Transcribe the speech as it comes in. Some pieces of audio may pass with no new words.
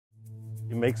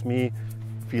It makes me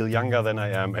feel younger than I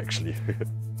am actually.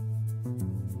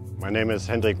 My name is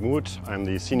Hendrik Muth. I'm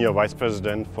the Senior Vice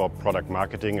President for Product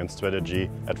Marketing and Strategy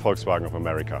at Volkswagen of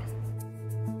America.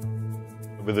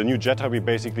 With the new Jetta, we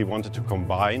basically wanted to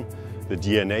combine the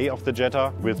DNA of the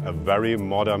Jetta with a very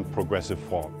modern, progressive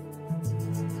form.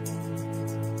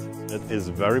 It is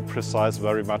very precise,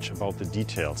 very much about the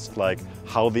details, like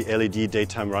how the LED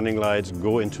daytime running lights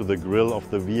go into the grille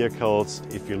of the vehicles.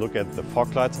 If you look at the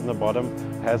fog lights on the bottom,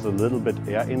 it has a little bit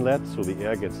air inlet, so the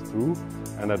air gets through,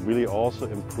 and that really also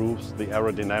improves the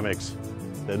aerodynamics.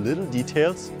 The little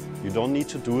details, you don't need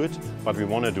to do it, but we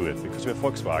want to do it because we're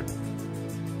Volkswagen.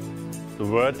 The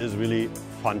word is really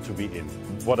fun to be in.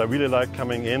 What I really like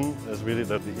coming in is really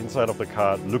that the inside of the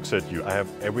car looks at you. I have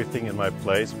everything in my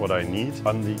place, what I need.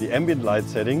 On the ambient light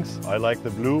settings, I like the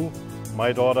blue.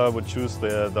 My daughter would choose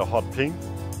the hot pink.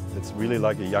 It's really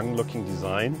like a young looking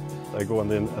design. I go on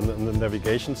the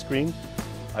navigation screen.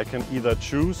 I can either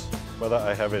choose whether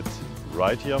I have it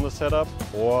right here on the setup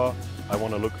or I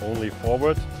want to look only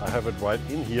forward. I have it right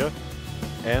in here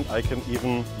and I can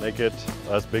even make it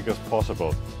as big as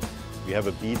possible. We have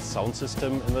a Beats sound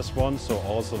system in this one, so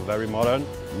also very modern.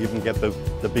 You even get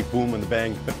the big boom and the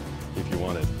bang if you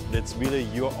want it. It's really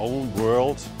your own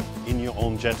world in your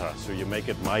own Jetta, so you make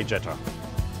it my Jetta.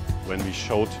 When we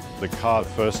showed the car the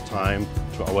first time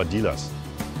to our dealers,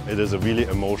 it is a really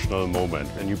emotional moment.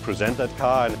 And you present that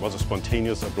car and it was a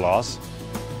spontaneous applause.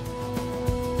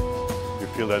 You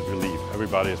feel that relief.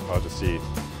 Everybody is proud to see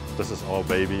this is our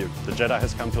baby. The Jetta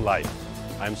has come to life.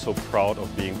 I'm so proud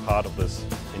of being part of this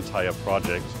entire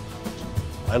project.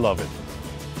 I love it.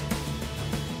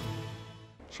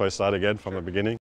 Shall I start again from the beginning?